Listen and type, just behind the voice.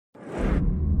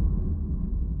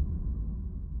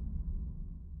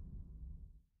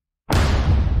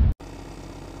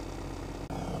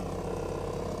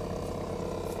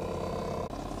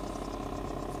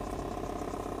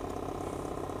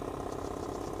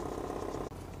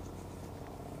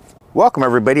Welcome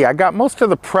everybody. I got most of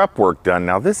the prep work done.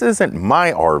 Now this isn't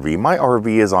my RV. My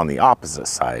RV is on the opposite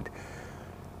side.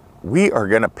 We are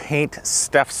gonna paint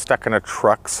Steph Stuck in a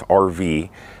Truck's RV.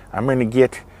 I'm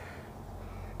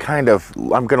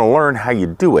gonna learn how you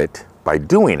do it by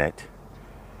doing it.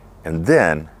 And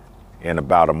then in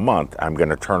about a month, I'm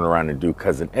gonna turn around and do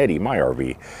Cousin Eddie, my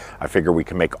RV. I figure we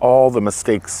can make all the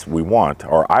mistakes we want,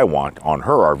 or I want, on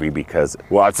her RV because,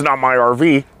 well, it's not my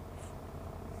RV.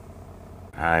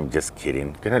 I'm just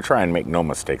kidding. Gonna try and make no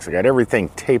mistakes. I got everything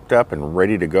taped up and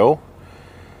ready to go.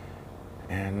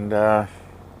 And I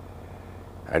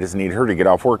just need her to get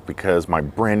off work because my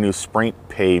brand new Sprint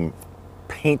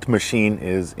paint machine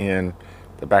is in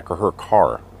the back of her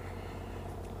car.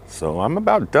 So I'm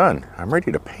about done. I'm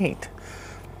ready to paint.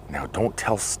 Now don't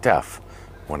tell Steph,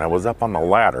 when I was up on the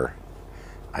ladder,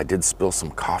 I did spill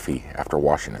some coffee after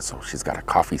washing it. So she's got a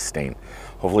coffee stain.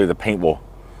 Hopefully the paint will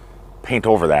paint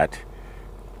over that.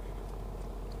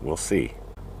 We'll see.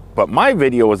 But my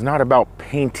video is not about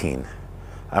painting.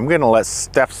 I'm gonna let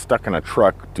Steph Stuck in a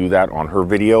Truck do that on her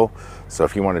video. So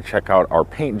if you want to check out our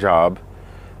paint job,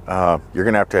 you're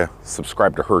gonna have to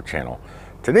subscribe to her channel.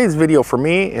 Today's video for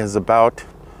me is about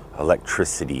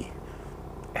electricity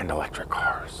and electric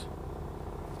cars.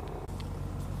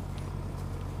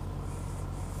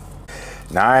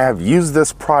 Now I have used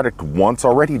this product once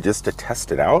already just to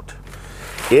test it out.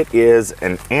 It is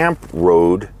an amp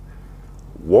road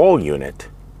wall unit,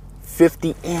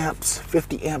 50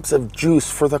 amps of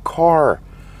juice for the car.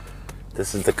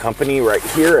 This is the company right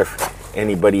here if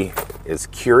anybody is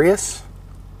curious.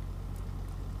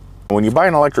 When you buy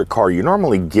an electric car, you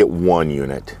normally get one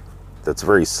unit that's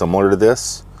very similar to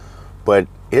this, but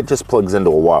it just plugs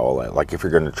into a wall outlet, like if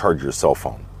you're going to charge your cell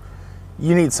phone.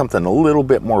 You need something a little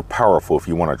bit more powerful if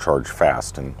you want to charge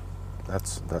fast, and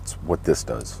that's what this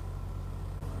does.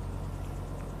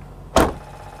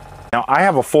 Now I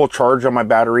have a full charge on my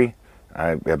battery.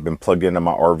 I've been plugged into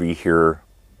my RV here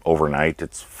overnight.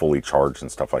 It's fully charged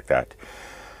and stuff like that.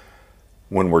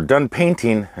 When we're done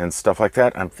painting and stuff like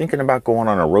that, I'm thinking about going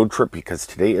on a road trip because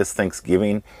today is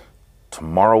Thanksgiving.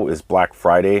 Tomorrow is Black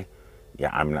Friday. Yeah,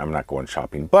 I'm not going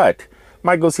shopping, but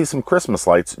might go see some Christmas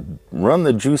lights, run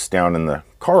the juice down in the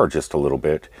car just a little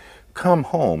bit, come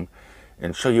home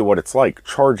and show you what it's like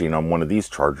charging on one of these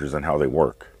chargers and how they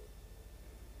work.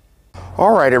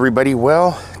 All right, everybody.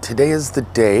 Well, today is the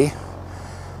day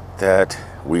that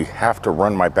we have to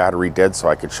run my battery dead so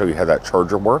I could show you how that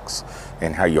charger works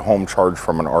and how you home charge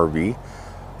from an RV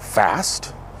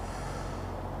fast.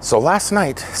 So last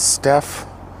night, Steph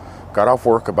got off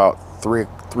work about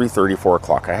 3:30, 4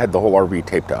 o'clock. I had the whole RV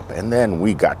taped up, and then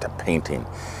we got to painting,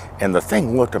 and the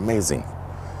thing looked amazing.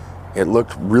 It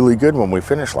looked really good when we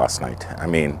finished last night. I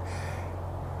mean,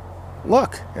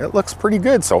 look, it looks pretty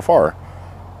good so far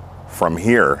from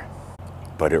here.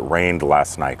 But it rained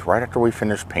last night right after we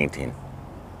finished painting,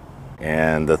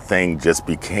 and the thing just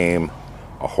became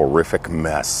a horrific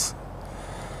mess.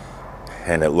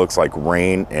 And it looks like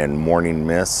rain and morning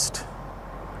mist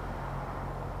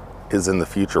is in the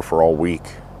future for all week.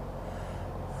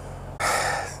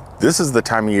 This is the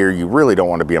time of year you really don't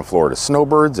want to be in Florida.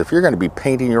 Snowbirds, if you're going to be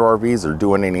painting your RVs or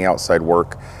doing any outside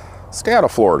work, stay out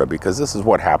of Florida because this is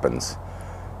what happens.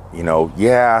 You know,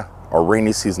 yeah, our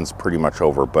rainy season's pretty much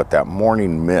over, but that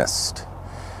morning mist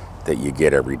that you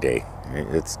get every day,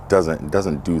 it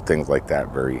doesn't do things like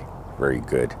that very, very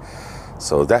good.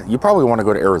 So that you probably want to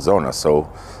go to Arizona. So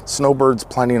snowbirds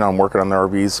planning on working on their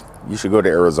RVs, you should go to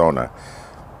Arizona.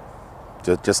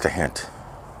 Just a hint.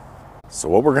 So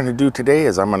what we're going to do today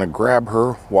is I'm going to grab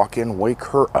her, walk in, wake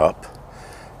her up,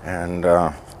 and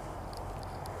go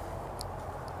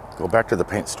back to the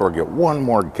paint store, get one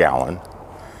more gallon,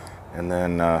 and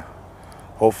then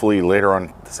hopefully later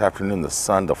on this afternoon,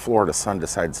 the Florida sun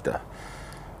decides to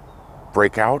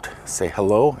break out, say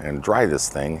hello, and dry this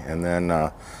thing. And then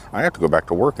I have to go back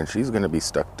to work, and she's going to be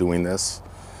stuck doing this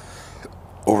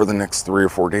over the next 3 or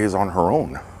 4 days on her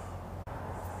own,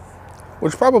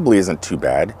 which probably isn't too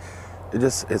bad.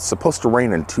 It's supposed to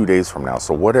rain in 2 days from now,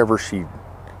 so whatever she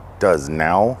does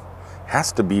now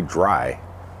has to be dry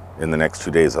in the next 2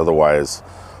 days. Otherwise,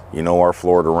 you know, our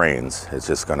Florida rains, it's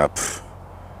just gonna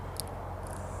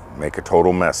make a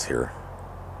total mess here.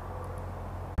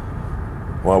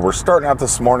 Well, we're starting out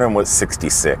this morning with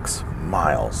 66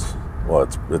 miles. Well,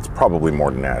 it's probably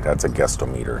more than that. That's a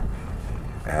guesstimator.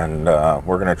 And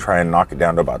we're gonna try and knock it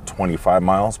down to about 25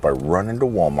 miles by running to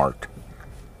Walmart.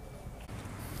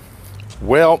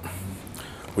 Well,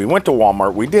 we went to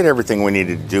Walmart, we did everything we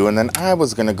needed to do, and then I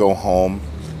was gonna go home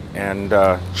and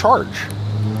charge.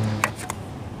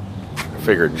 I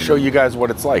figured show you guys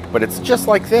what it's like, but it's just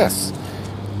like this.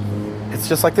 it's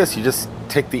just like this. You just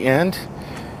take the end,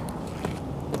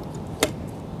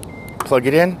 plug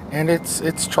it in, and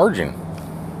it's charging.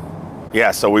 Yeah,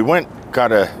 so we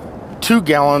got 2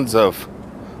 gallons of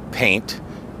paint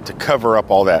to cover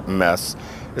up all that mess.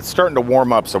 It's starting to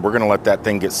warm up, so we're gonna let that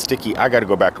thing get sticky. I gotta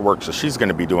go back to work, so she's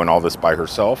gonna be doing all this by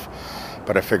herself.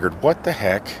 But I figured, what the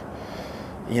heck?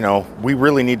 You know, we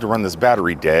really need to run this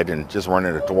battery dead, and just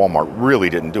running it to Walmart really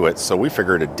didn't do it. So we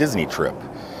figured a Disney trip.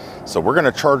 So we're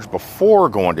gonna charge before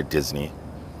going to Disney,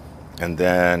 and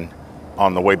then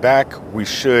on the way back, we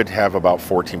should have about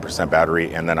 14%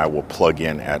 battery, and then I will plug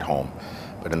in at home.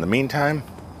 But in the meantime,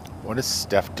 what is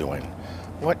Steph doing?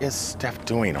 What is Steph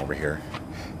doing over here?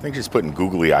 I think she's putting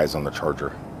googly eyes on the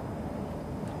charger.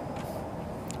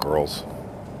 Girls.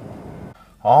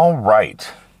 All right,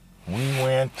 we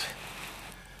went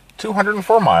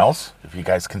 204 miles, if you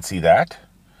guys can see that.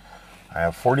 I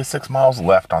have 46 miles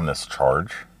left on this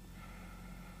charge.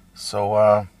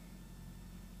 So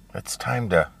it's time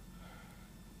to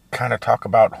kind of talk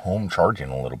about home charging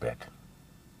a little bit.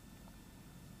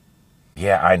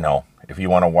 Yeah, I know. If you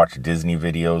want to watch Disney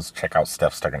videos, check out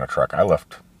Steph Stuck in a Truck. I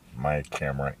left my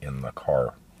camera in the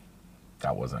car.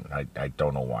 That wasn't, I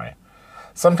don't know why.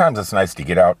 Sometimes it's nice to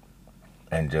get out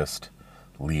and just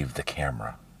leave the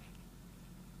camera.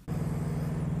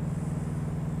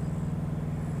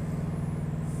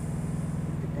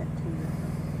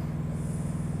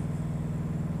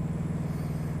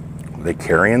 Are they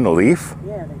carrying the leaf?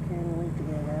 Yeah, they're carrying the leaf to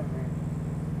get it out of there.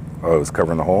 Oh, it was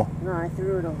covering the hole? No, I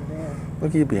threw it over there.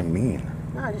 Look at you being mean.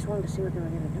 No, I just wanted to see what they were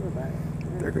going to do about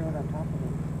it. They're going to throw it on top of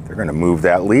it. They're going to move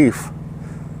that leaf.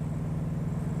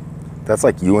 That's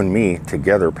like you and me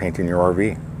together painting your RV.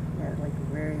 Yeah, like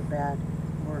very bad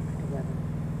work together.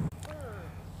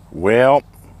 Well,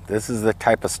 this is the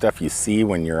type of stuff you see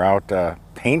when you're out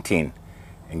painting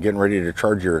and getting ready to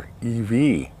charge your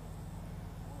EV.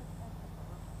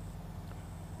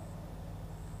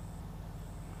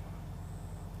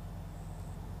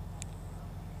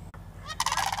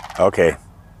 Okay.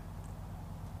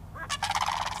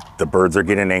 The birds are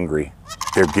getting angry.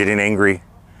 They're getting angry.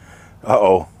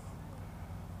 Uh-oh.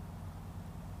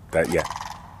 Yeah.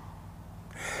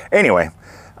 Anyway,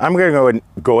 I'm going to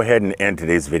go ahead and end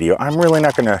today's video. I'm really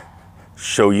not going to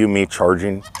show you me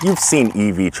charging. You've seen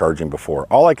EV charging before.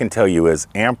 All I can tell you is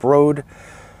Amp Road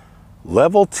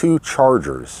level 2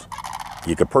 chargers,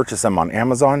 you could purchase them on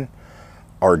Amazon,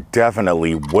 are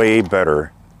definitely way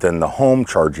better than the home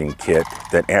charging kit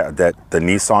that the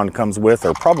Nissan comes with,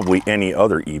 or probably any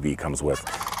other EV comes with.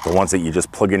 The ones that you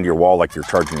just plug into your wall like you're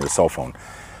charging your cell phone.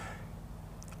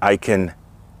 I can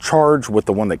charge with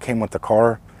the one that came with the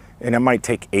car, and it might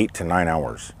take 8 to 9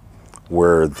 hours.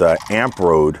 Where the Amp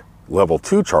Road level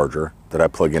 2 charger that I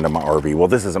plug into my RV, well,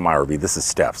 this isn't my RV, this is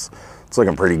Steph's. It's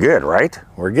looking pretty good, right?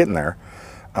 We're getting there.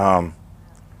 But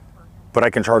I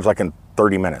can charge like in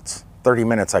 30 minutes. 30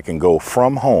 minutes I can go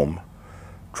from home,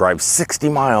 drive 60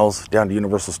 miles down to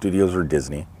Universal Studios or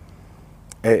Disney.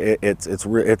 It's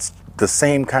the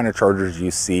same kind of chargers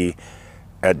you see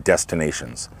at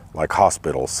destinations like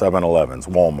hospitals, 7-Elevens,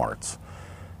 Walmarts,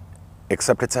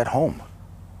 except it's at home.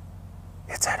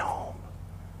 It's at home.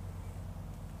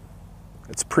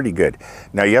 It's pretty good.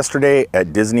 Now, yesterday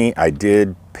at Disney, I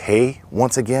did pay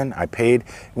once again. I paid,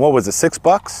 what was it,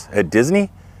 $6 at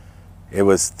Disney? It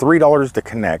was $3 to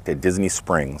connect at Disney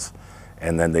Springs,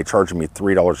 and then they charged me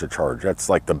 $3 to charge. That's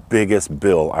like the biggest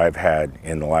bill I've had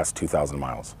in the last 2,000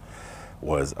 miles,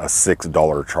 was a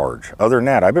 $6 charge. Other than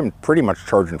that, I've been pretty much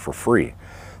charging for free.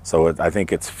 So I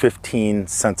think it's 15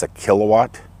 cents a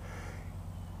kilowatt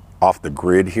off the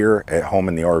grid here at home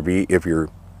in the RV if you're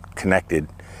connected,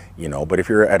 you know. But if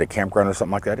you're at a campground or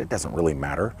something like that, it doesn't really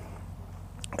matter.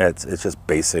 It's just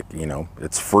basic, you know,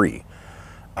 it's free.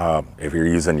 If you're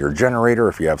using your generator,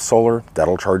 if you have solar,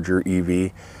 that'll charge your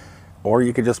EV. Or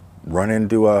you could just run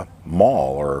into a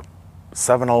mall or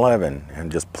 7-Eleven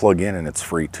and just plug in, and it's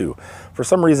free too. For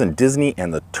some reason, Disney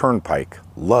and the Turnpike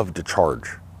love to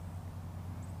charge.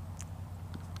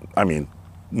 I mean,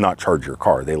 not charge your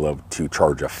car. They love to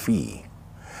charge a fee.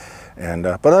 And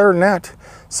but other than that,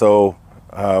 so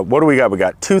what do we got? We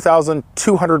got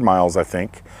 2,200 miles, I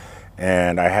think.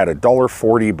 And I had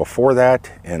 $1.40 before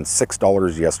that and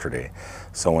 $6 yesterday.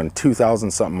 So in 2,000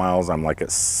 something miles, I'm like at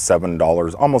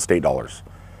 $7, almost $8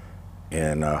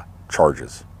 in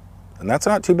charges. And that's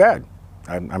not too bad.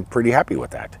 I'm pretty happy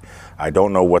with that. I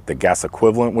don't know what the gas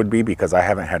equivalent would be because I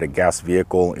haven't had a gas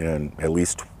vehicle in at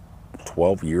least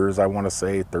 12 years, I want to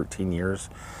say, 13 years.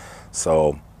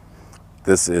 So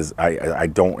this is, I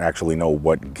don't actually know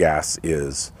what gas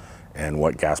is and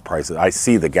what gas prices. I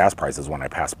see the gas prices when I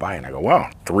pass by and I go, wow,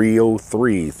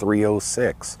 303,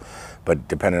 306. But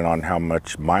depending on how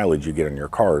much mileage you get in your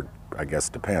car, I guess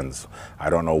depends. I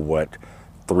don't know what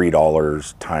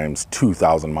 $3 times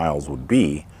 2,000 miles would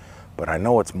be, but I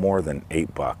know it's more than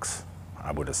 $8,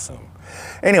 I would assume.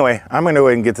 Anyway, I'm going to go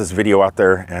ahead and get this video out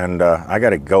there, and I got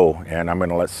to go, and I'm going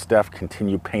to let Steph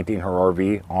continue painting her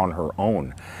RV on her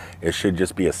own. It should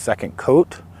just be a second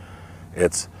coat.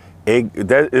 It's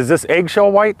is this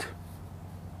eggshell white?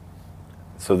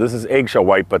 So this is eggshell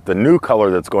white, but the new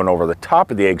color that's going over the top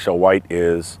of the eggshell white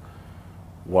is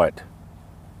what?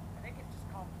 I think it's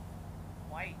just called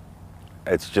white.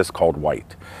 It's just called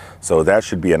white. So that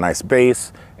should be a nice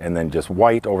base, and then just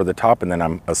white over the top, and then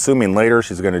I'm assuming later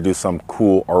she's going to do some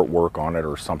cool artwork on it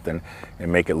or something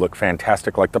and make it look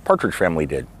fantastic like the Partridge Family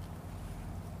did.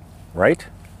 Right?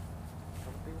 That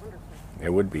would be wonderful.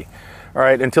 It would be. All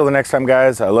right, until the next time,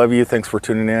 guys, I love you. Thanks for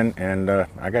tuning in, and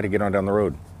I got to get on down the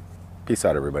road. Peace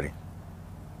out, everybody.